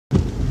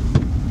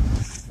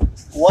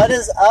What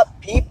is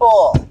up,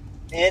 people?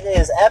 It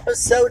is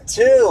episode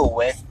 2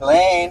 with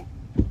Blaine.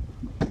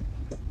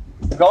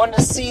 We're going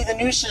to see the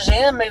new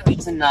Shazam movie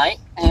tonight,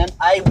 and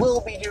I will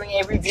be doing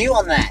a review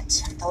on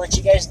that. I'll let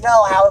you guys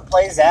know how it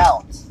plays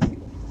out.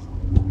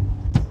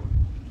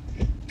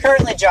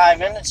 Currently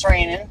driving, it's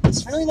raining.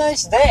 It's a really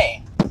nice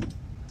day.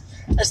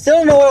 I still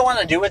don't know what I want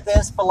to do with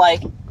this, but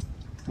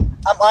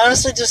I'm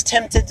honestly just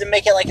tempted to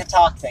make it like a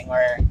talk thing,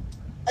 where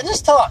I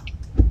just talk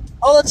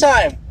all the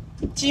time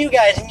to you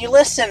guys, and you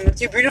listen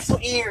with your beautiful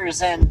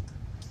ears, and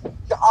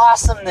your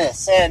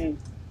awesomeness, and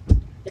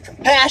your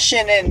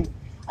compassion, and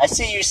I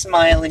see you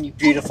smiling, you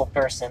beautiful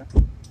person.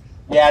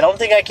 Yeah, I don't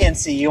think I can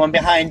see you. I'm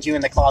behind you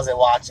in the closet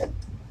watching.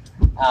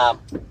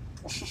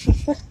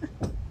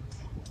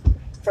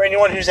 For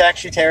anyone who's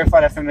actually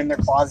terrified if I'm in their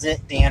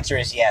closet, the answer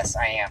is yes,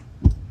 I am.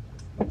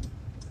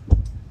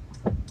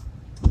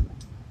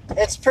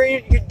 It's a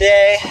pretty good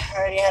day. I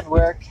already had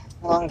work.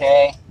 Long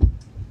day.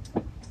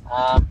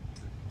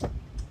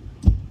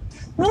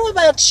 I don't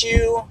know about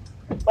you,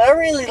 but I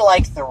really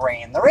like the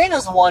rain. The rain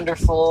is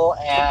wonderful,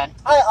 and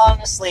I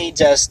honestly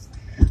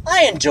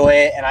I enjoy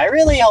it, and I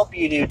really hope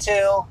you do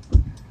too,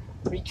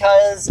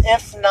 because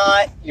if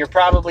not, you're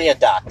probably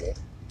adopted.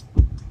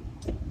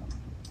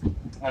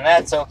 And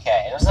that's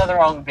okay. There's nothing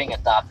wrong with being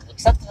adopted,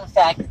 except for the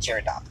fact that you're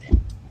adopted.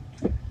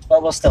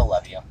 But we'll still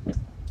love you.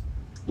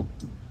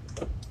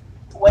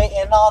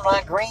 Waiting on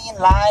my green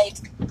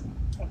light,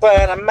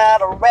 but I'm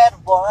at a red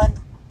one.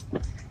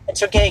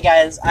 It's okay,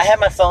 guys. I have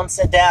my phone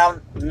set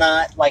down,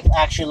 not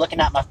actually looking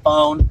at my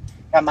phone.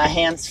 Got my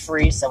hands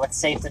free, so it's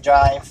safe to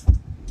drive.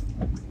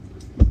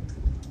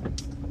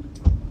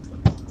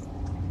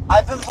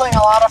 I've been playing a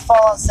lot of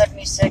Fallout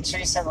 76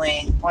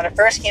 recently. When it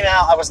first came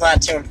out, I was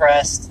not too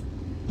impressed.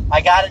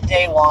 I got it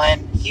day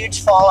one.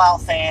 Huge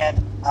Fallout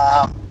fan.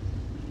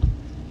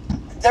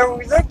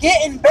 They're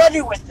getting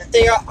better with it.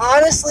 They are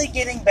honestly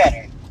getting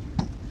better.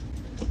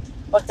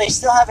 But they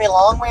still have a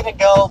long way to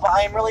go, but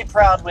I am really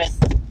proud with,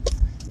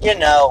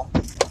 the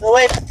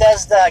way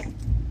Bethesda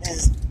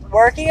is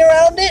working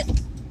around it,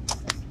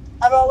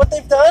 about what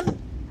they've done.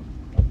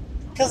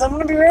 Because I'm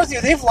going to be real with you,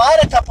 they've lied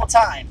a couple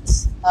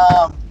times.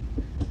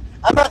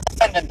 I'm not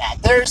defending that.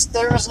 There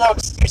was no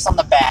excuse on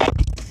the bag,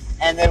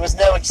 and there was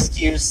no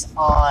excuse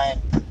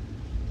on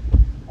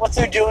what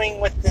they're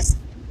doing with this,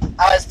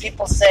 as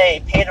people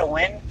say,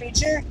 pay-to-win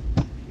feature.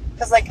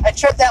 Because, I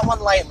tread that one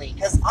lightly.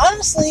 Because,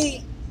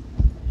 honestly,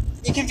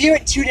 you can view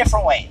it two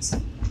different ways.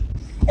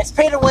 It's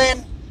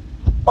pay-to-win,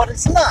 but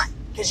it's not.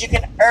 Because you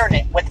can earn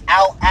it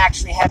without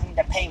actually having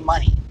to pay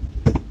money.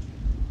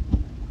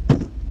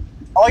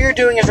 All you're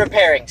doing is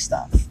repairing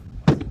stuff.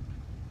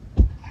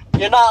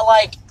 You're not,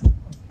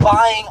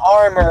 buying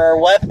armor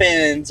or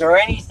weapons or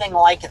anything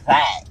like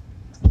that.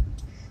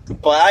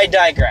 But I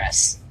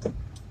digress.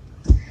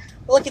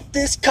 Look at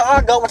this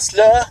car going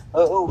slow.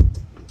 Oh,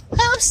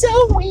 I'm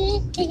so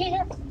weak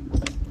here.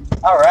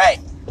 Alright.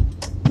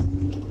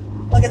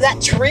 Look at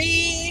that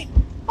tree.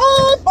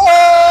 Oh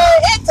boy,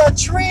 it's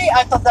a tree.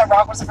 I thought that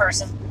rock was a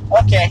person.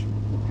 Okay.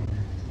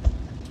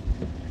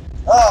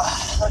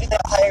 Oh, look at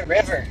that Ohio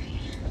River.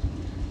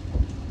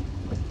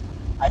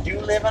 I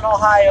do live in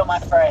Ohio, my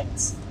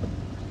friends.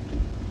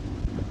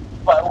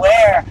 But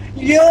where?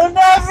 You'll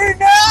never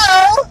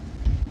know!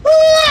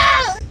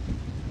 Ah!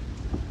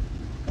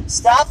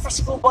 Stop for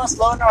school bus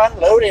loading or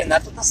unloading.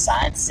 That's what the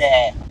sign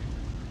said.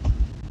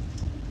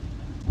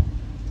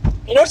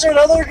 You know what's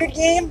another good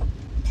game?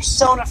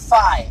 Persona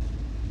 5.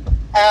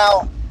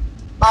 Now,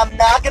 I'm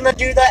not going to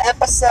do that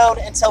episode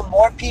until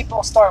more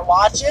people start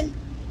watching,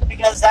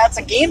 because that's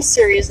a game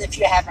series, if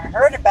you haven't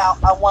heard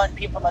about, I want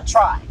people to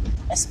try.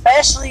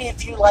 Especially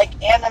if you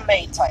like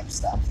anime type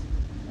stuff.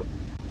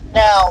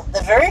 Now,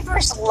 the very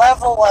first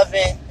level of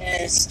it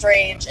is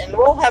strange, and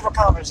we'll have a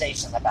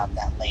conversation about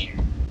that later.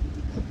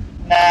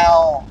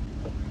 Now,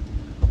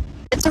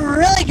 it's a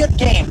really good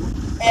game.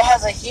 It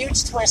has a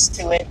huge twist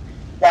to it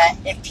that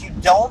if you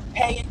don't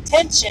pay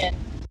attention,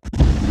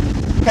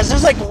 because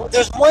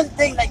there's one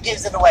thing that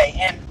gives it away,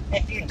 and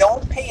if you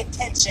don't pay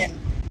attention,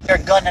 you're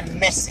gonna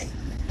miss it.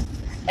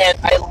 And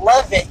I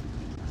love it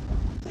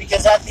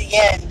because at the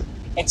end,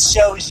 it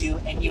shows you,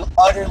 and you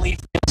utterly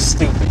feel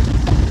stupid.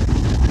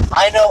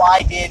 I know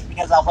I did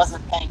because I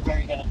wasn't paying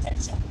very good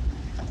attention.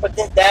 But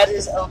that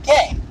is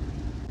okay.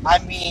 I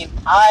mean,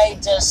 I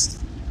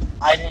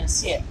didn't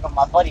see it, but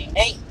my buddy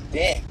Nate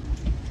did.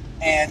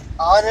 And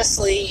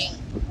honestly,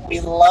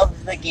 we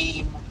loved the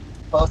game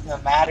both no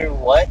matter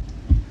what,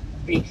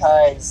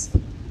 because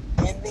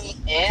in the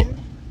end,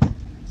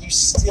 you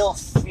still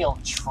feel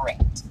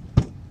tricked.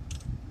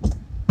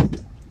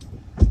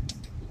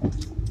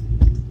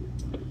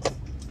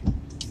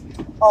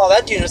 Oh,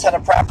 that dude knows how to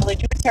properly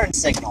do a turn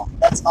signal.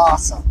 That's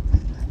awesome.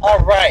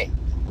 Alright.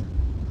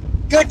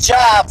 Good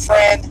job,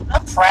 friend.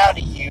 I'm proud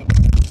of you.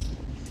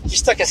 He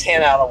stuck his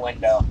hand out a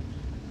window.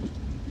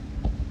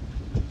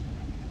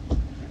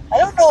 I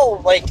don't know,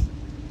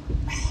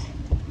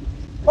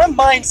 my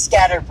mind's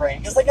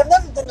scatterbrained, because, I've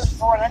never done this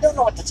before, and I don't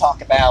know what to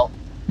talk about.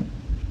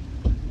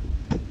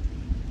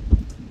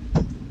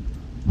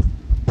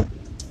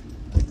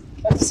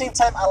 the same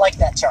time, I like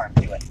that charm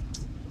to it.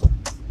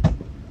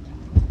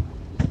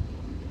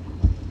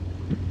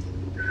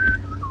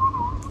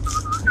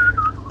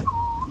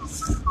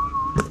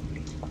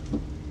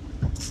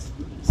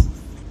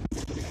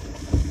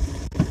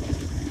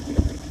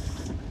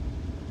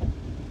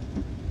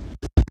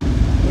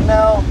 You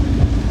know,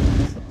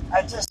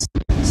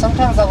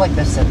 sometimes I like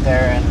to sit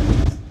there and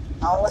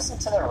I'll listen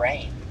to the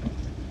rain.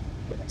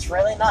 It's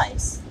really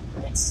nice.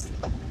 It's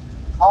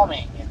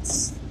calming.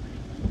 It's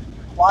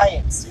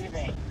quiet,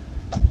 soothing.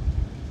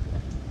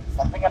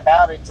 Something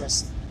about it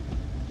just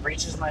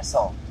reaches my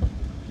soul.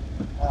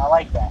 And I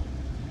like that.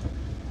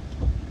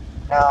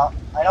 Now,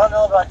 I don't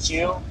know about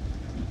you,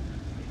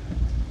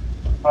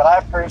 but I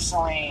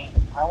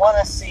want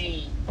to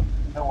see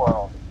the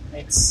world.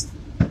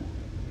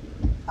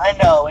 I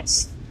know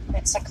it's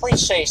a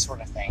cliche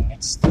sort of thing.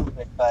 It's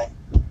stupid, but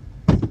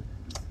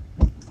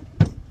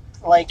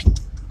like,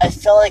 I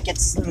feel like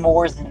it's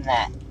more than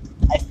that.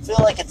 I feel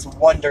like it's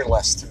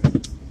wonderlust to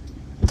me.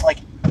 Like,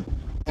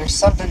 there's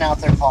something out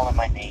there calling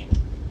my name,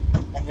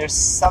 and there's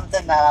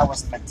something that I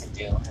was meant to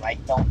do, and I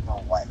don't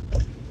know what.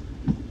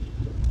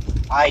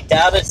 I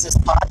doubt it's this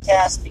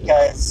podcast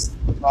because,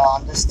 well,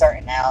 I'm just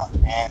starting out,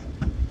 and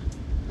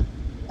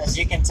as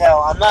you can tell,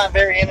 I'm not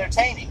very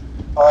entertaining,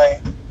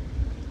 but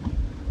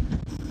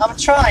I'm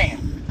trying.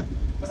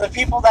 For the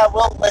people that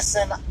will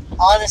listen,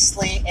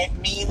 honestly, it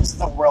means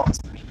the world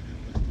to me.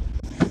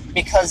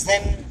 Because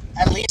then,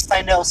 at least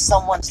I know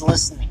someone's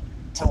listening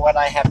to what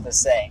I have to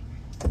say.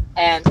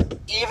 And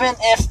even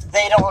if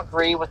they don't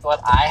agree with what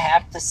I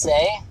have to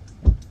say,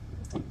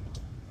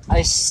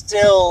 it's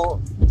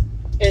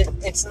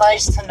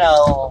nice to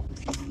know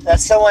that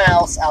someone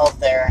else out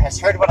there has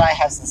heard what I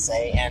have to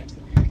say, and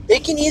they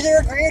can either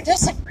agree or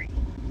disagree.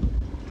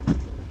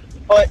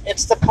 But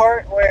it's the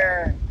part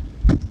where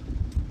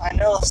I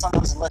know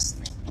someone's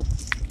listening.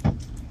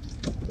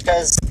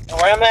 Because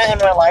where I'm at in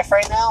my life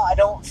right now,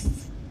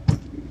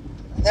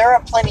 there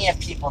are plenty of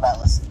people that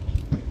listen to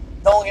me.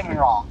 Don't get me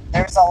wrong.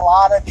 There's a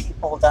lot of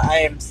people that I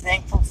am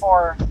thankful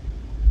for,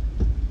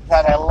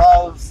 that I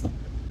love,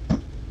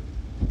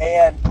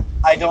 and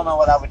I don't know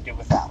what I would do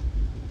without.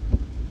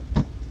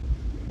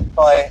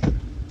 But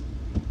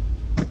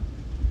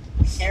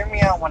hear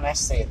me out when I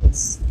say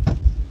this.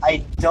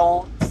 I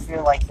don't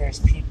feel like there's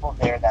people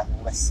there that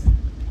listen.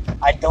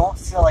 I don't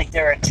feel like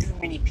there are too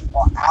many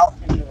people out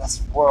in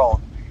this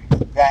world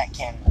that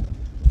can,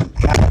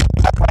 how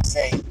do I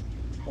say,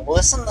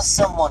 listen to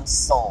someone's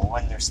soul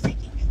when they're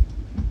speaking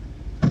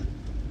it.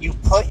 You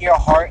put your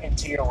heart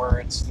into your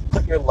words. You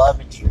put your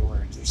love into your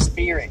words. Your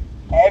spirit.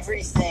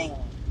 Everything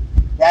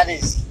that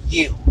is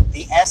you.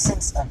 The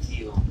essence of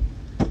you.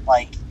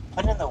 Like,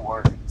 put in the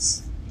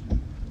words.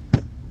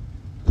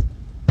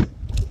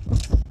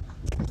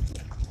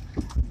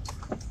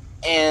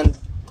 And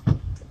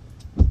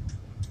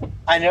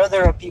I know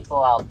there are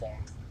people out there.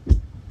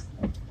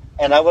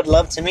 And I would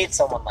love to meet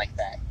someone like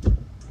that.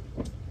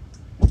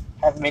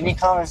 Have many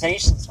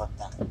conversations with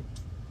them.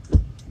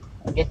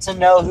 Get to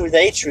know who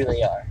they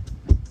truly are.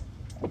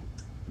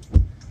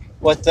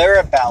 What they're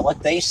about,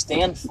 what they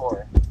stand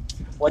for.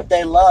 What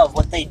they love,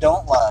 what they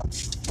don't love.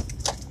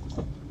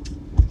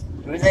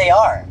 Who they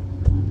are.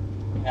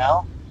 You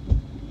know?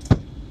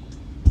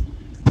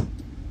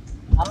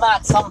 I'm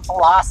not some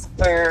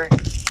philosopher,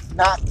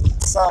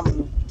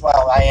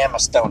 I am a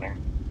stoner.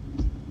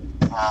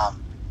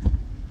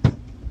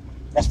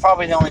 That's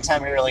probably the only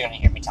time you're really going to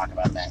hear me talk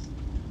about that.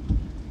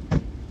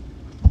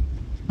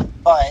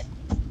 But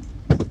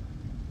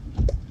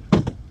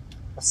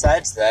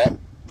besides that,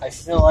 I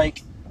feel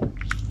like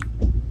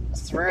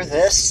through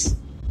this,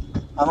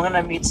 I'm going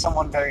to meet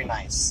someone very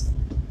nice.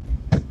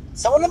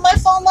 Someone that might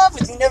fall in love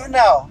with, you never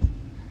know.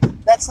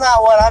 That's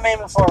not what I'm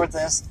aiming for with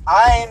this.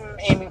 I'm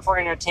aiming for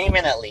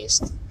entertainment at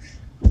least.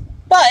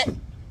 But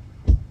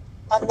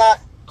I'm not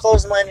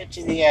closed-minded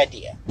to the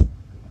idea.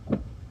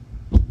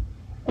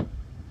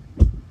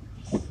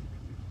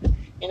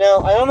 You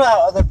know, I don't know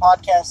how other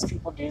podcast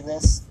people do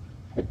this,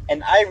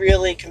 and I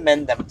really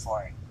commend them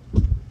for it.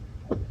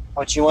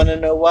 But you want to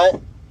know what?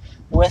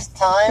 With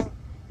time,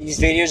 these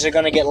videos are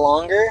going to get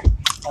longer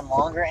and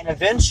longer, and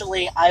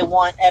eventually I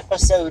want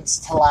episodes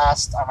to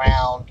last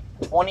around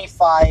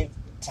 25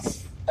 to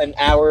an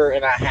hour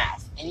and a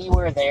half.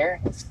 Anywhere there.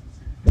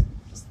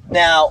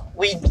 Now,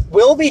 we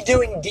will be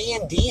doing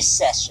D&D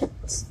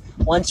sessions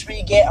once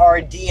we get our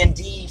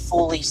D&D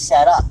fully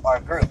set up, our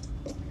group.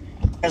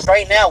 Because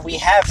right now we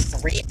have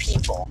 3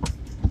 people.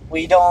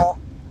 We don't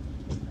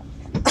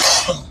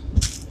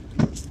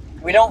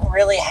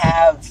really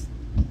have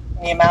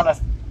the amount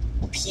of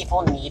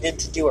people needed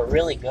to do a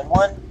really good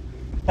one.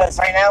 Because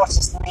right now it's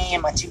just me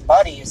and my 2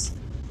 buddies,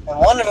 and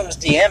one of them's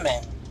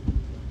DMing,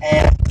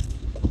 and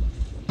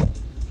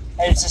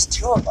it's just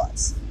 2 of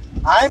us.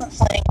 I'm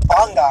playing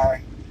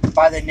Bongar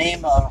by the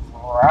name of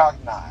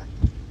Ragnar.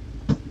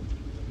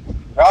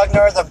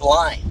 Ragnar the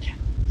Blind.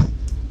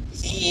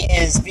 He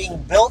is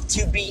being built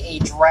to be a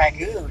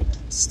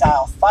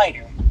Dragoon-style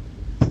fighter.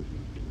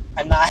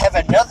 And I have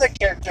another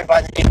character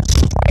by the name of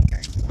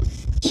Striker.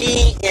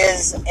 He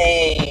is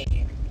a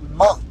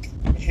monk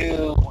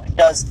who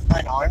does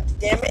unarmed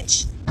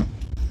damage.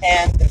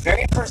 And the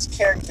very first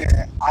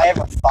character I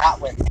ever fought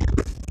with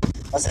him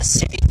was a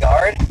city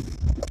guard.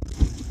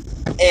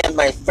 And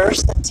my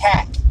first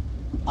attack,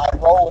 I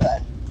rolled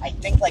I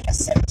think like a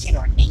 17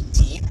 or an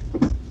 18.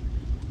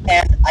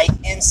 And I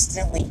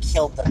instantly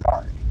killed the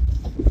guard.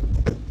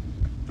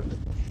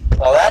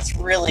 Well, that's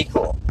really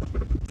cool.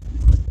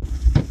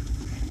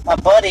 My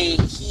buddy,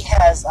 he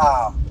has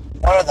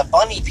one of the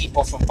bunny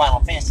people from Final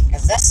Fantasy,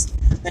 because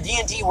the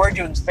D&D we're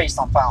doing is based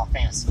on Final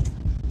Fantasy.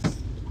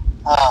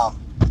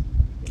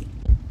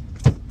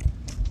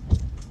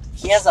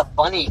 He has a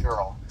bunny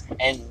girl,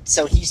 and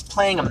so he's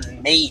playing a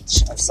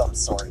mage of some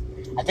sort.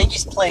 I think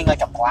he's playing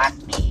like a black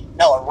mage.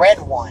 No, a red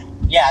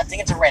one. Yeah, I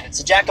think it's a red. It's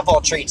a jack of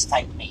all trades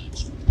type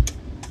mage.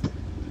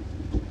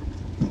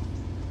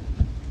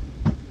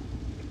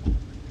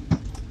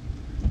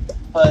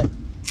 But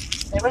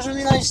it was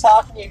really nice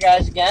talking to you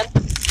guys again.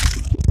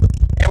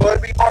 There will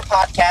be more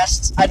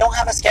podcasts. I don't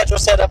have a schedule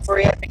set up for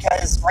it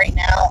because right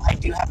now I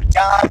do have a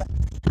job.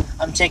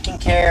 I'm taking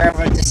care of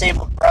a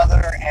disabled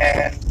brother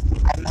and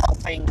I'm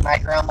helping my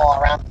grandma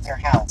around with her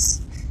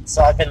house.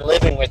 So I've been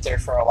living with her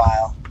for a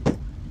while.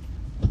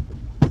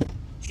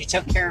 She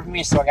took care of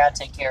me, so I gotta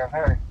take care of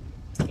her.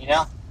 You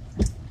know?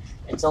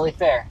 It's only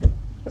fair.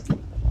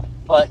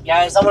 But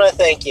guys, I want to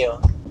thank you.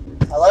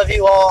 I love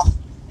you all.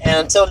 And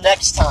until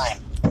next time,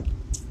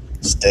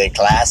 stay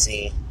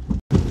classy.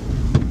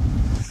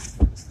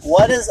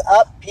 What is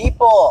up,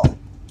 people?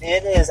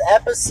 It is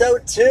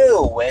episode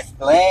 2 with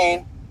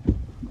Blaine.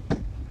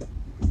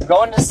 We're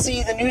going to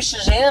see the new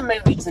Shazam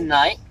movie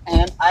tonight,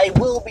 and I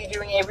will be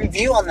doing a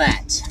review on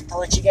that. I'll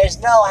let you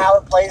guys know how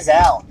it plays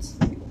out.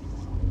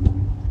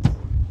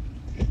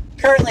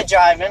 Currently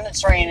driving,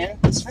 it's raining.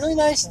 It's a really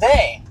nice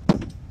day.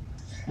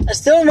 I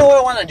still don't know what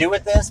I want to do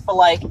with this, but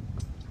like,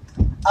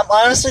 I'm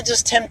honestly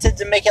just tempted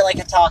to make it like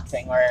a talk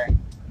thing, where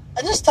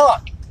I just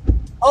talk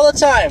all the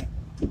time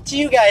to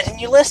you guys,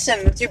 and you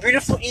listen with your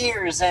beautiful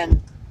ears,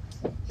 and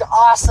your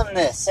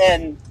awesomeness,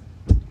 and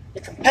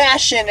your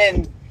compassion,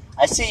 and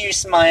I see you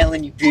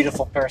smiling, you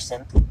beautiful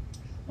person.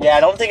 Yeah, I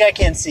don't think I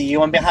can see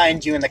you. I'm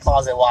behind you in the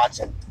closet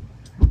watching.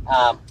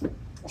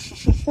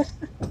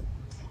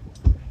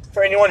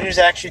 For anyone who's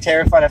actually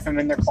terrified if I'm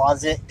in their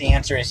closet, the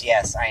answer is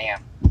yes, I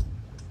am.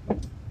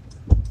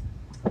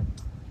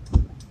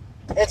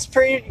 It's a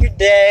pretty good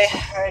day.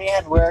 I already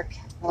had work.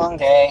 Long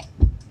day.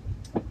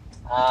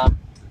 I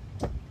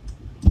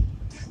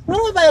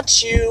don't know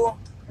about you,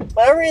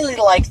 but I really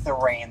like the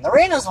rain. The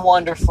rain is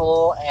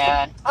wonderful,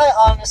 and I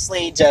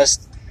honestly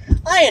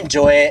I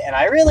enjoy it, and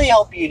I really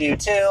hope you do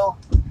too,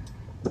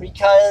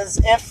 because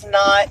if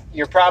not,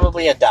 you're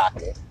probably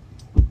adopted.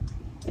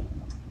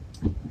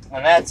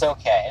 And that's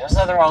okay. There's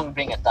nothing wrong with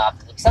being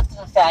adopted, except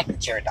for the fact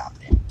that you're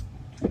adopted.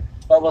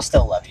 But we'll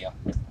still love you.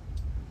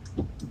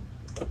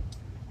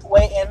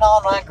 Waiting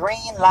on my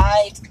green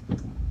light,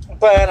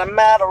 but I'm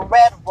at a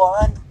red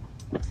one.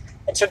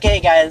 It's okay,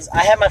 guys.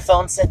 I have my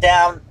phone set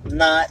down,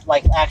 not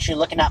like actually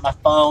looking at my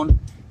phone.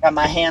 Got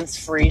my hands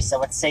free,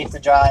 so it's safe to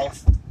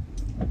drive.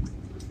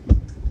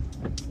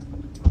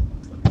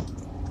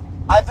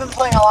 I've been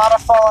playing a lot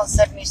of Fallout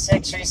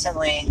 76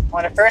 recently.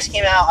 When it first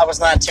came out, I was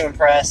not too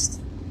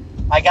impressed.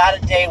 I got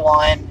it day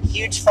one.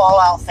 Huge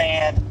Fallout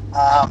fan.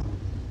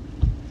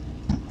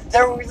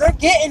 They're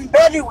getting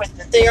better with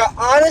it. They are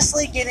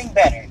honestly getting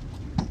better.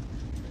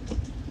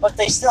 But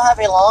they still have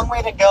a long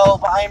way to go,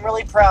 but I am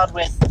really proud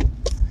with,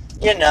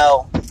 you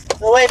know,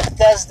 the way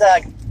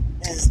Bethesda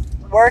is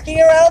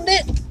working around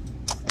it,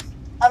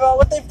 about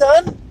what they've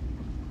done.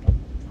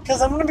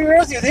 Because I'm going to be real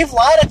with you, they've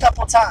lied a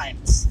couple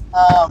times.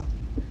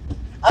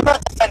 I'm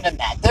not defending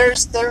that. There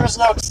was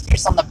no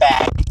excuse on the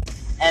back,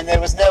 and there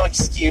was no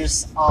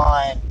excuse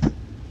on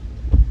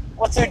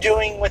what they're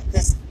doing with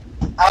this,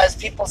 as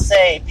people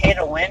say,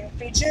 pay-to-win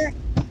feature.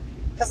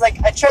 Because, like,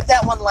 I tread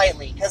that one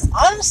lightly. Because,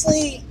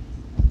 honestly,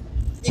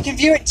 you can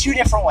view it two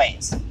different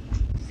ways.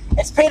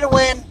 It's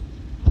pay-to-win,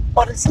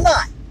 but it's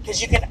not.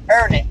 Because you can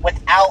earn it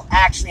without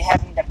actually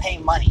having to pay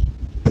money.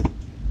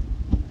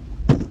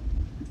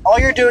 All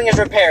you're doing is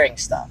repairing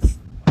stuff.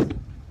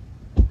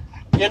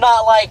 You're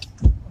not, like,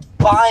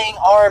 buying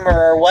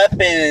armor or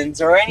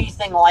weapons or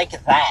anything like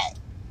that.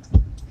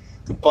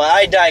 But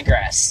I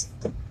digress.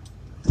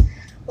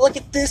 Look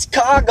at this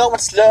car going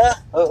slow.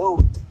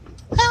 Oh,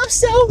 I'm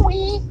so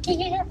weak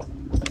here.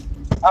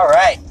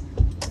 Alright.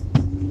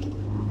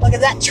 Look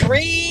at that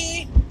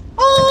tree.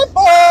 Oh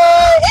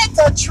boy, it's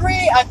a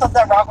tree. I thought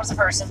that rock was a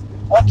person.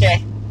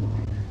 Okay.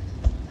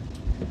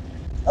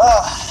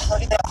 Oh,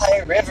 look at that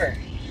Ohio River.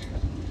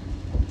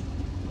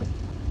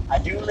 I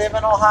do live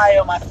in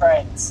Ohio, my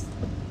friends.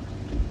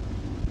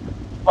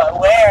 But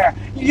where?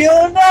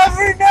 You'll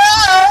never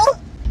know!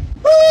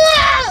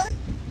 Ah!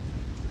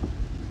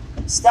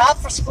 Stop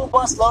for school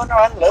bus loading or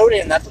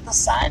unloading. That's what the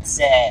sign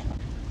said.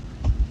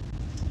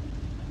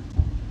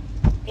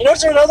 You know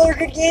what's another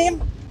good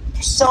game?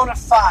 Persona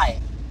 5.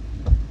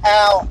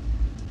 Now,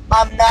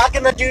 I'm not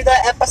going to do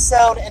that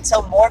episode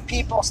until more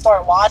people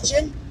start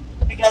watching,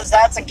 because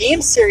that's a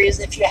game series,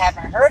 if you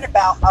haven't heard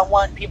about, I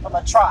want people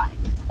to try.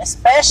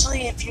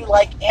 Especially if you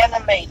like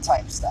anime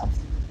type stuff.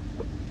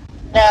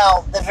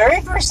 Now, the very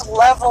first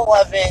level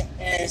of it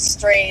is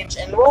strange,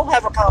 and we'll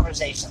have a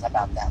conversation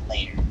about that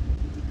later.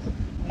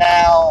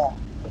 Now,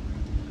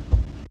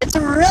 it's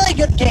a really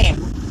good game.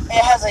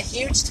 It has a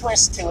huge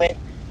twist to it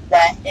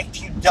that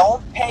if you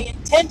don't pay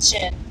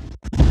attention,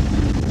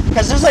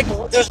 because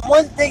there's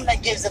one thing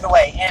that gives it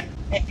away, and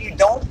if you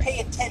don't pay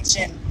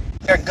attention,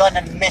 you're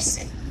gonna miss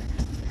it.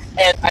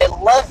 And I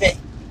love it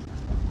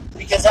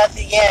because at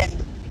the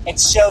end, it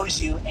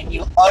shows you, and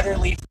you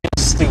utterly feel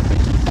stupid.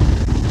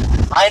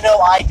 I know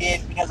I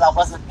did because I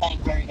wasn't paying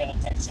very good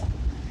attention.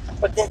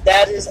 But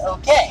that is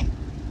okay.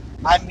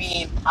 I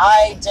mean,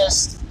 I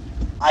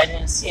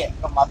didn't see it,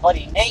 but my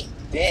buddy Nate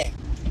did.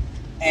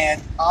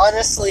 And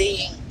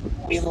honestly,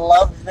 we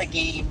loved the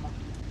game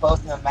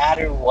both no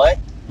matter what,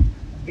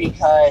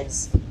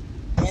 because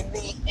in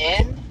the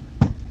end,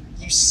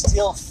 you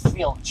still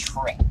feel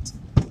tricked.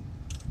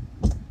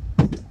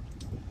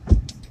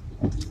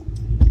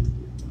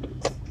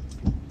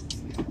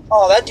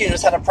 Oh, that dude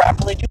knows how to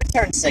properly do a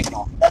turn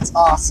signal. That's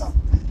awesome.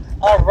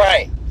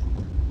 Alright.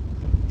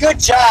 Good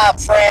job,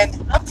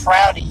 friend. I'm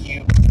proud of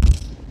you.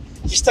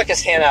 He stuck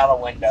his hand out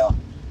a window.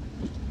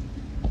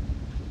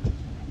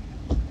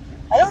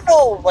 I don't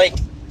know,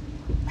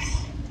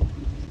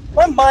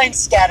 my mind's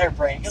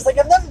scatterbrained, because, I've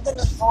never done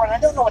this before, and I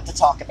don't know what to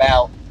talk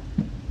about.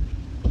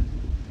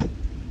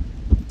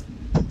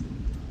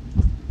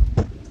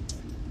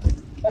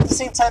 But at the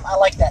same time, I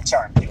like that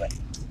charm to it.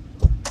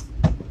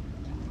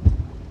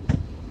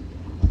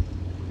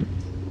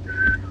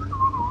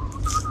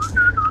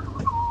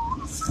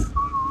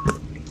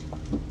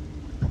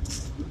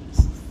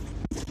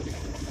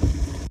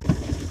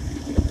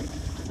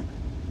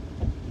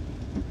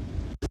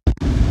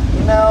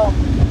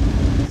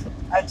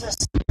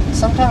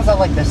 Sometimes I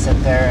like to sit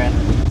there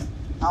and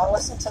I'll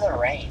listen to the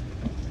rain.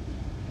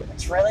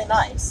 It's really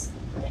nice.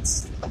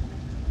 It's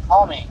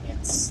calming.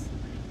 It's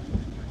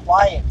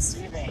quiet,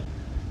 soothing.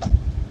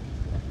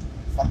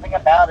 Something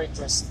about it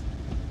just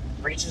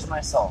reaches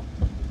my soul.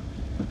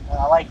 And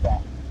I like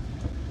that.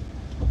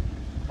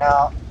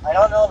 Now, I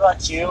don't know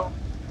about you,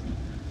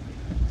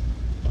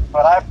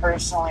 but I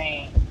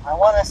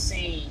want to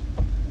see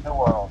the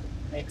world.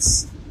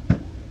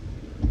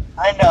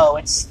 I know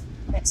it's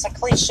a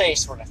cliche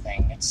sort of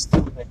thing. It's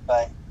stupid,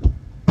 but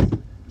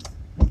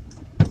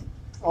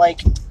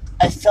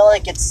I feel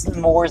like it's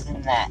more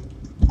than that.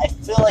 I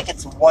feel like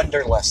it's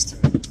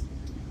wonderlust to me.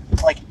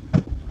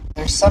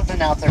 There's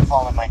something out there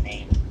calling my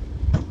name,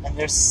 and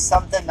there's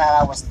something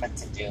that I was meant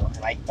to do, and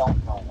I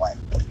don't know what.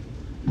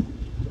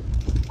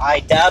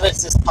 I doubt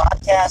it's this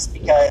podcast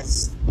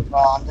because,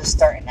 well, I'm just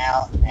starting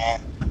out,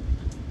 and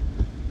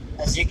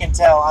as you can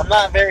tell, I'm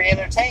not very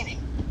entertaining,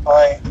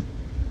 but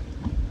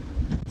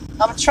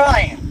I'm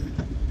trying.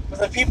 For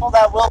the people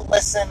that will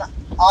listen,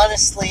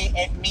 honestly,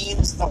 it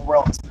means the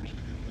world to me.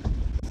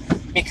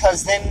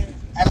 Because then,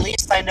 at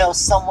least I know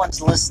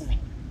someone's listening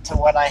to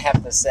what I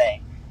have to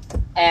say.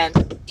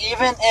 And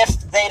even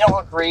if they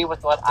don't agree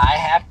with what I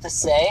have to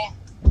say,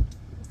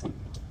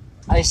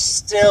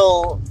 it's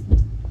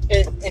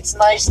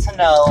nice to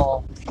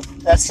know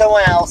that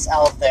someone else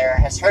out there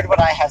has heard what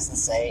I have to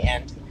say,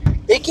 and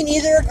they can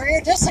either agree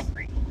or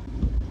disagree.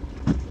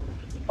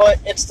 But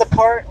it's the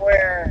part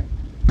where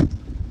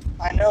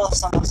I know if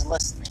someone's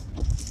listening.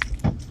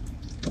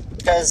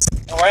 Because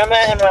where I'm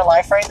at in my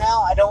life right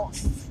now,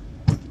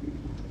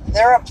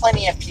 there are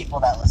plenty of people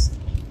that listen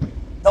to me.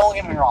 Don't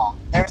get me wrong.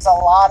 There's a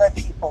lot of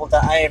people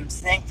that I am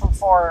thankful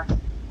for,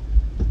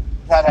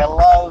 that I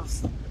love,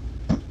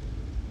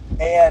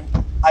 and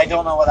I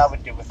don't know what I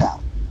would do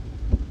without.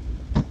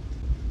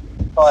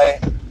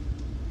 But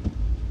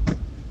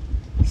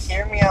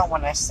hear me out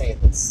when I say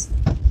this.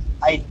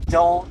 I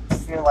don't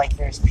feel like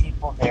there's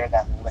people there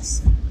that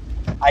listen.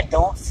 I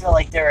don't feel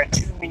like there are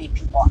too many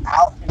people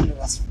out in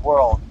this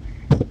world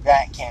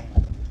that can,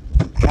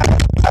 how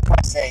do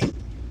I say,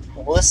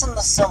 listen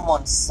to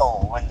someone's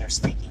soul when they're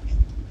speaking it.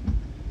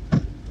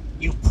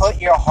 You put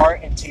your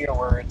heart into your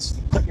words,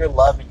 you put your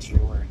love into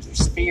your words, your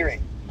spirit,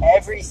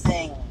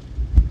 everything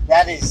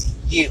that is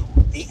you,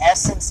 the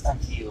essence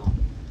of you,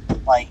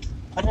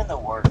 put in the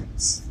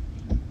words.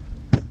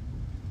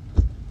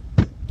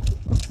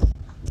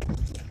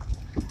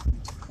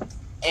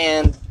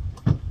 And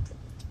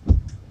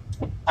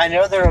I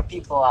know there are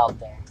people out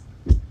there,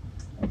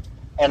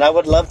 and I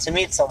would love to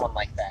meet someone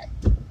like that.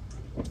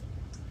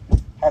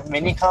 Have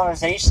many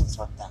conversations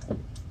with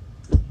them.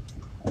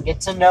 Get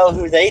to know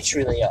who they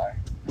truly are.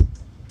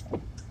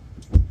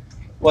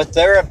 What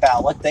they're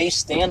about, what they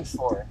stand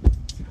for,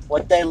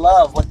 what they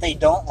love, what they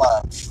don't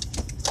love.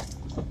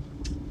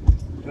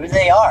 Who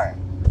they are.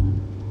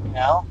 You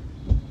know?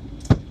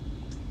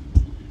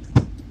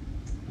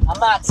 I'm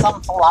not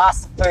some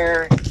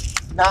philosopher,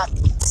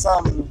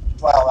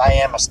 I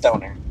am a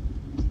stoner.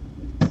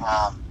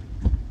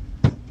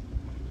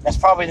 That's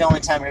probably the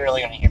only time you're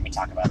really going to hear me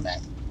talk about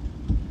that.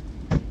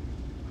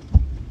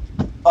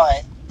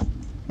 But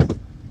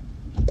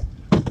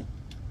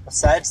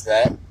besides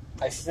that,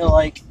 I feel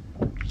like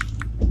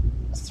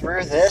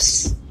through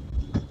this,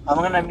 I'm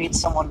going to meet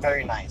someone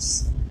very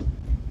nice.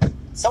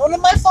 Someone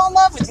that might fall in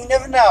love with, you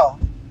never know.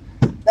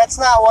 That's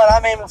not what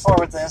I'm aiming for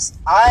with this.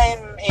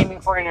 I'm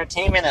aiming for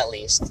entertainment at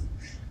least.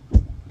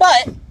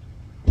 But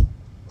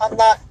I'm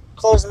not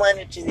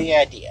closed-minded to the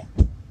idea.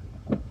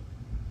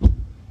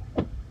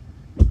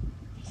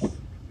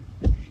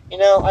 You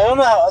know, I don't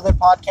know how other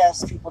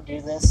podcast people do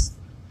this,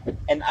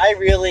 and I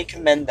really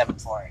commend them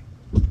for it.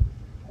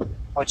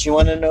 But you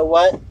want to know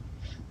what?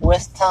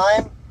 With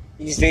time,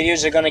 these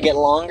videos are going to get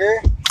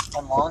longer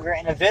and longer,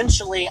 and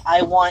eventually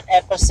I want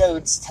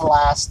episodes to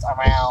last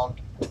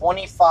around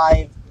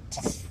 25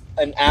 to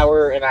an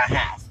hour and a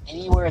half.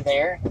 Anywhere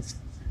there.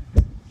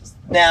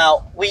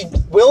 Now, we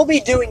will be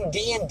doing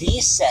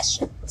D&D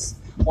sessions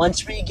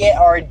once we get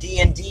our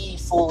D&D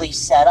fully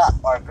set up,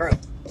 our group.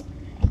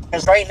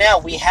 Because right now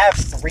we have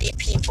 3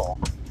 people.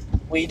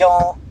 We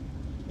don't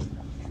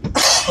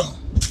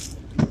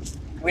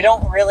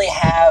really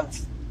have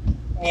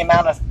the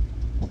amount of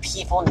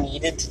people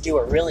needed to do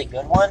a really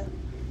good one.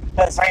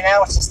 Because right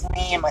now it's just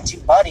me and my 2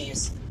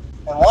 buddies,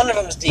 and one of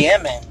them's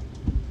DMing,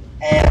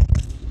 and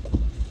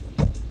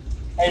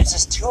it's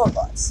just 2 of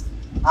us.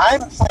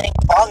 I'm playing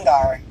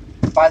Bongar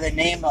by the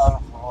name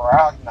of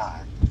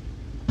Ragnar.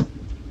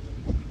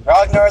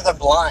 Ragnar the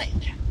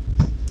Blind.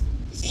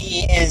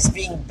 He is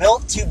being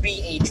built to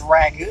be a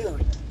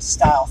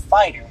Dragoon-style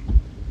fighter.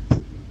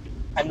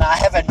 And I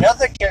have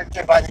another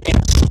character by the name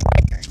of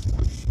Striker.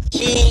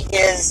 He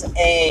is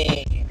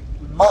a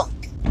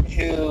monk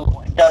who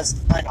does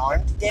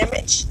unarmed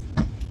damage.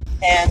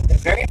 And the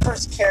very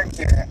first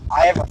character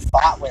I ever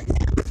fought with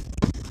him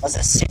was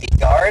a city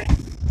guard.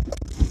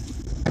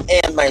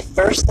 And my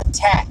first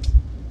attack,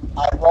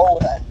 I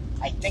rolled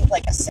I think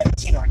like a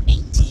 17 or an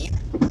 18.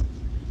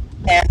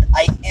 And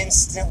I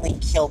instantly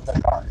killed the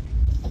guard.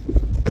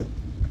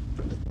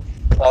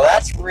 Well,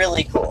 that's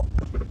really cool.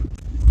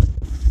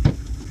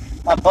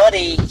 My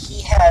buddy,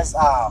 he has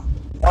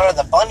one of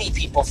the bunny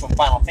people from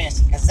Final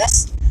Fantasy,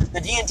 because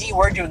the D&D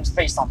we're doing is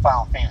based on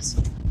Final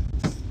Fantasy.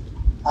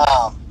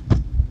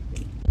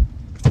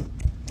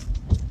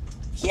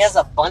 He has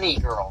a bunny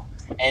girl,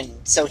 and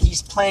so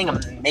he's playing a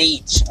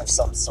mage of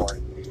some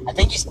sort. I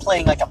think he's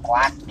playing like a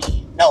black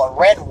mage. No, a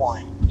red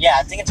one. Yeah,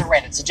 I think it's a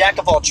red. It's a jack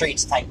of all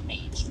trades type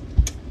mage.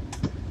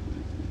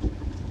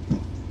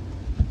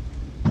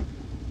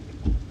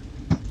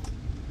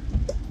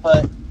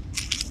 But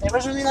it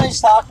was really nice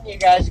talking to you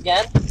guys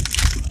again.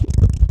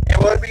 There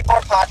will be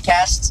more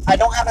podcasts. I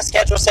don't have a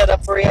schedule set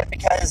up for it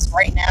because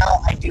right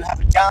now I do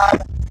have a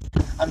job.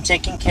 I'm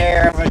taking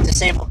care of a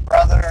disabled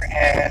brother,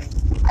 and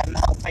I'm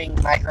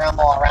helping my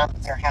grandma around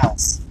with her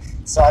house.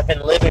 So I've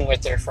been living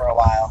with her for a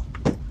while.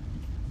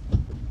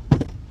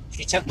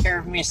 She took care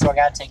of me, so I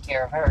gotta take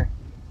care of her.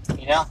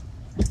 You know?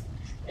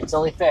 It's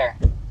only fair.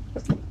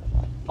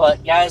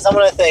 But guys, I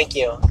want to thank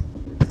you.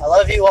 I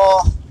love you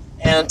all,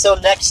 and until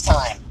next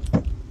time,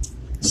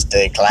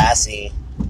 stay classy.